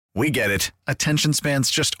We get it. Attention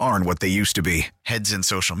spans just aren't what they used to be. Heads in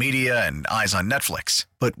social media and eyes on Netflix.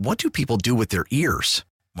 But what do people do with their ears?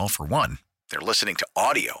 Well, for one, they're listening to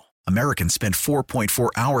audio. Americans spend 4.4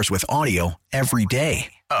 hours with audio every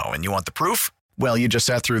day. Oh, and you want the proof? Well, you just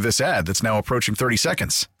sat through this ad that's now approaching 30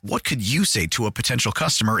 seconds. What could you say to a potential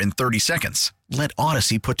customer in 30 seconds? Let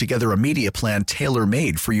Odyssey put together a media plan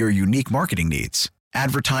tailor-made for your unique marketing needs.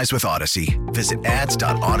 Advertise with Odyssey. Visit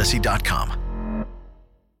ads.odyssey.com.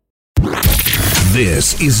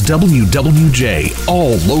 This is WWJ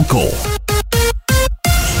All Local.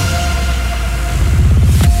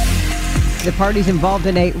 The parties involved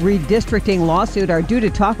in a redistricting lawsuit are due to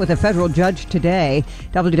talk with a federal judge today.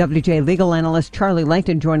 WWJ legal analyst Charlie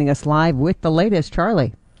Langton joining us live with the latest.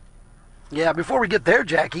 Charlie. Yeah, before we get there,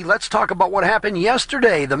 Jackie, let's talk about what happened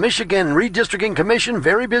yesterday. The Michigan Redistricting Commission,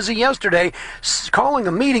 very busy yesterday, calling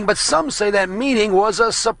a meeting, but some say that meeting was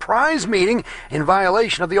a surprise meeting in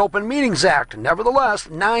violation of the Open Meetings Act. Nevertheless,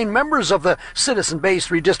 9 members of the citizen-based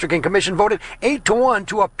Redistricting Commission voted 8-1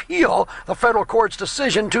 to appeal the federal court's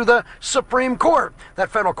decision to the Supreme Court. That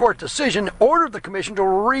federal court decision ordered the commission to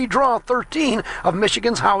redraw 13 of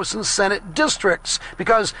Michigan's House and Senate districts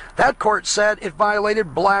because that court said it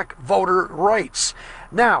violated black voter rights.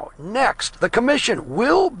 Now, next, the commission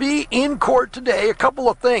will be in court today. A couple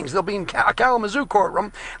of things. They'll be in Kalamazoo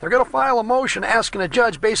courtroom. They're going to file a motion asking a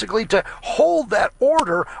judge basically to hold that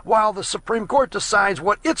order while the Supreme Court decides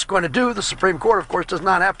what it's going to do. The Supreme Court, of course, does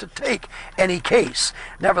not have to take any case.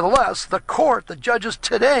 Nevertheless, the court, the judges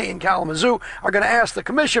today in Kalamazoo, are going to ask the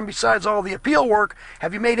commission, besides all the appeal work,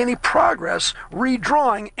 have you made any progress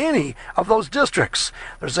redrawing any of those districts?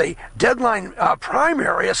 There's a deadline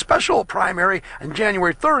primary, a special primary in January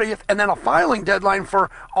 30th, and then a filing deadline for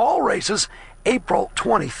all races April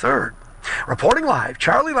 23rd. Reporting live,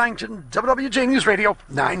 Charlie Langton, WWJ News Radio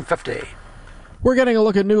 950. We're getting a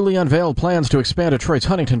look at newly unveiled plans to expand Detroit's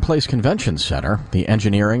Huntington Place Convention Center. The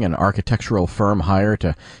engineering and architectural firm hired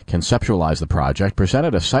to conceptualize the project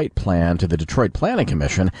presented a site plan to the Detroit Planning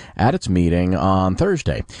Commission at its meeting on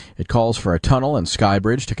Thursday. It calls for a tunnel and sky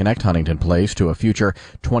bridge to connect Huntington Place to a future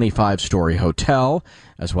 25-story hotel,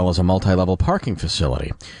 as well as a multi-level parking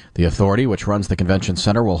facility. The authority, which runs the convention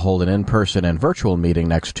center, will hold an in-person and virtual meeting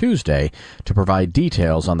next Tuesday to provide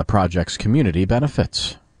details on the project's community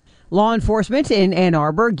benefits. Law enforcement in Ann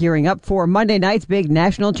Arbor gearing up for Monday night's big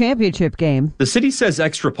national championship game. The city says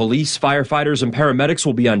extra police, firefighters, and paramedics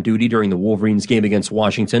will be on duty during the Wolverines game against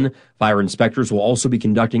Washington. Fire inspectors will also be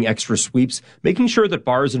conducting extra sweeps, making sure that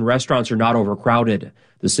bars and restaurants are not overcrowded.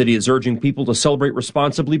 The city is urging people to celebrate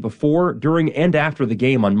responsibly before, during, and after the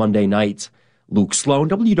game on Monday night. Luke Sloan,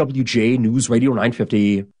 WWJ News Radio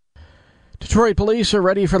 950. Detroit police are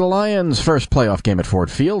ready for the Lions' first playoff game at Ford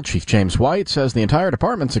Field. Chief James White says the entire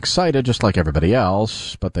department's excited, just like everybody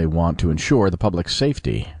else, but they want to ensure the public's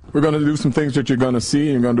safety. We're going to do some things that you're going to see,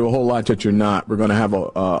 and you're going to do a whole lot that you're not. We're going to have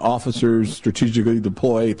officers strategically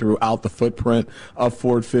deployed throughout the footprint of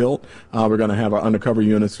Ford Field. We're going to have our undercover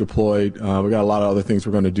units deployed. We've got a lot of other things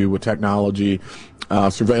we're going to do with technology,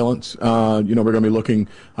 surveillance. We're going to be looking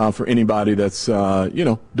for anybody that's,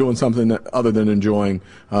 doing something other than enjoying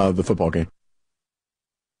the football game.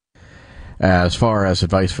 As far as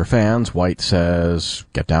advice for fans, White says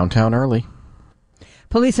get downtown early.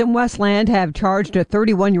 Police in Westland have charged a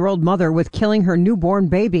 31-year-old mother with killing her newborn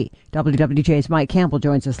baby. WWJ's Mike Campbell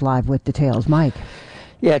joins us live with details. Mike.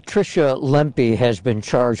 Yeah, Tricia Lempe has been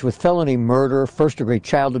charged with felony murder, first-degree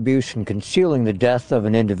child abuse, and concealing the death of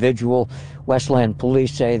an individual. Westland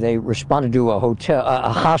police say they responded to a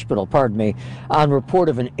hospital, on report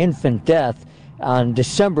of an infant death on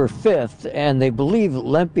December 5th, and they believe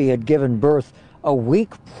Lempe had given birth a week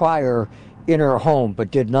prior in her home, but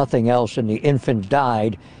did nothing else, and the infant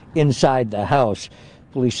died inside the house.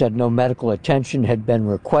 Police said no medical attention had been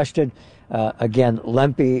requested. Again,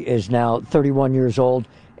 Lempe is now 31 years old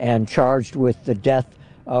and charged with the death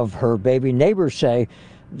of her baby. Neighbors say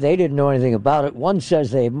they didn't know anything about it. One says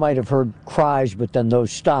they might have heard cries, but then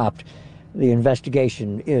those stopped. The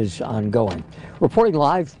investigation is ongoing. Reporting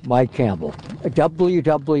live, Mike Campbell,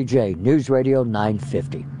 WWJ News Radio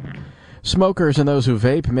 950. Smokers and those who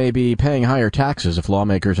vape may be paying higher taxes if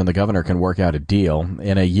lawmakers and the governor can work out a deal.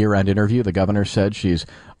 In a year-end interview, the governor said she's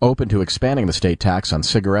open to expanding the state tax on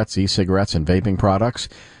cigarettes, e-cigarettes, and vaping products.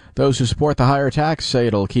 Those who support the higher tax say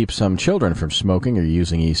it'll keep some children from smoking or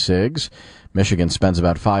using e-cigs. Michigan spends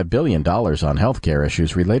about $5 billion on health care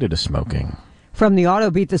issues related to smoking. From the Auto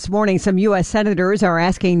Beat this morning, some U.S. senators are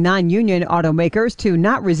asking non-union automakers to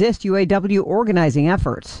not resist UAW organizing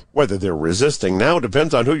efforts. Whether they're resisting now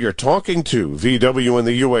depends on who you're talking to. VW and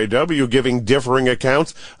the UAW giving differing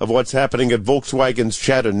accounts of what's happening at Volkswagen's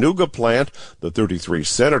Chattanooga plant. The 33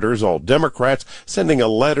 senators, all Democrats, sending a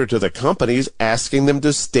letter to the companies asking them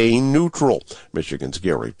to stay neutral. Michigan's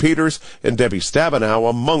Gary Peters and Debbie Stabenow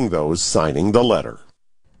among those signing the letter.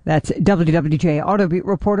 That's WWJ Auto Beat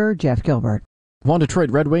reporter Jeff Gilbert. One Detroit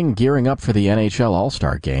Red Wing gearing up for the NHL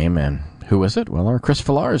All-Star Game, and who is it? Well, our Chris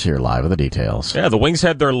Villar is here live with the details. Yeah, the Wings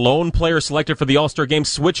had their lone player selected for the All-Star Game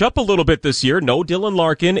switch up a little bit this year. No Dylan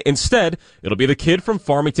Larkin. Instead, it'll be the kid from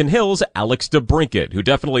Farmington Hills, Alex DeBrincat, who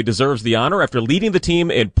definitely deserves the honor after leading the team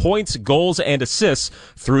in points, goals, and assists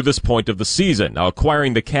through this point of the season. Now,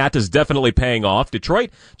 acquiring the Cat is definitely paying off.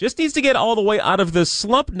 Detroit just needs to get all the way out of this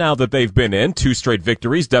slump now that they've been in. 2 straight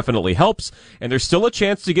victories definitely helps, and there's still a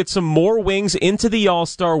chance to get some more Wings into the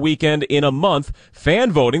All-Star weekend in a month.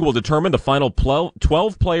 Fan voting will determine the final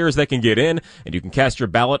 12 players that can get in, and you can cast your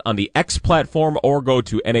ballot on the X platform or go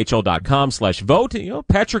to NHL.com/vote. You know,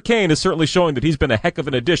 Patrick Kane is certainly showing that he's been a heck of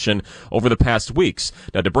an addition over the past weeks.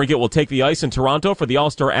 Now, DeBrincat will take the ice in Toronto for the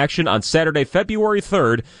All-Star action on Saturday, February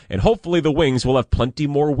 3rd, and hopefully the Wings will have plenty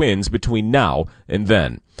more wins between now and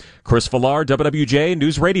then. Chris Villar, WWJ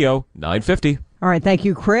News Radio, 950. All right, thank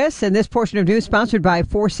you, Chris. And this portion of news sponsored by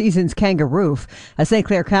Four Seasons Kangaroo. A St.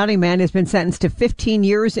 Clair County man has been sentenced to 15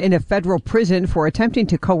 years in a federal prison for attempting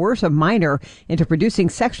to coerce a minor into producing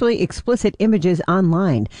sexually explicit images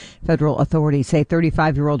online. Federal authorities say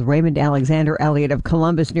 35-year-old Raymond Alexander Elliott of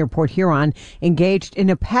Columbus near Port Huron engaged in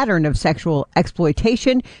a pattern of sexual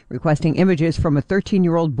exploitation, requesting images from a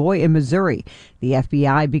 13-year-old boy in Missouri. The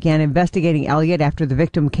FBI began investigating Elliott after the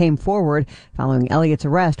victim came forward. Following Elliott's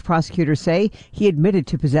arrest, prosecutors say he admitted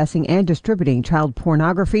to possessing and distributing child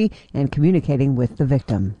pornography and communicating with the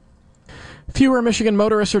victim. Fewer Michigan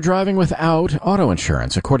motorists are driving without auto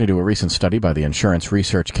insurance. According to a recent study by the Insurance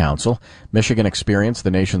Research Council, Michigan experienced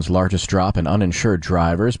the nation's largest drop in uninsured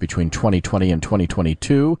drivers between 2020 and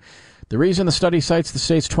 2022. The reason the study cites the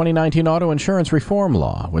state's 2019 auto insurance reform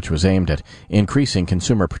law, which was aimed at increasing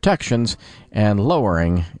consumer protections and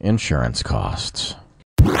lowering insurance costs.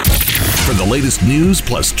 For the latest news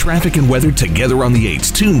plus traffic and weather together on the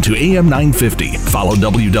 8s, tune to AM 950. Follow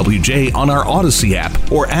WWJ on our Odyssey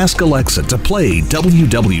app or ask Alexa to play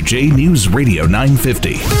WWJ News Radio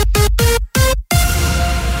 950.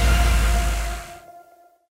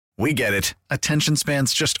 We get it. Attention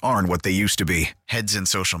spans just aren't what they used to be. Heads in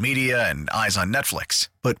social media and eyes on Netflix.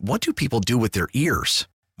 But what do people do with their ears?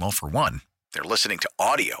 Well, for one, they're listening to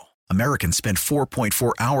audio. Americans spend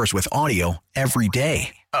 4.4 hours with audio every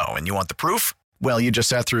day. Oh, and you want the proof? Well, you just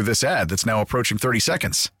sat through this ad that's now approaching 30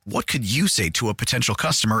 seconds. What could you say to a potential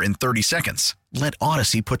customer in 30 seconds? Let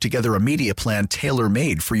Odyssey put together a media plan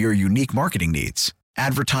tailor-made for your unique marketing needs.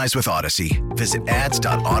 Advertise with Odyssey. Visit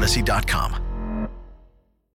ads.odyssey.com.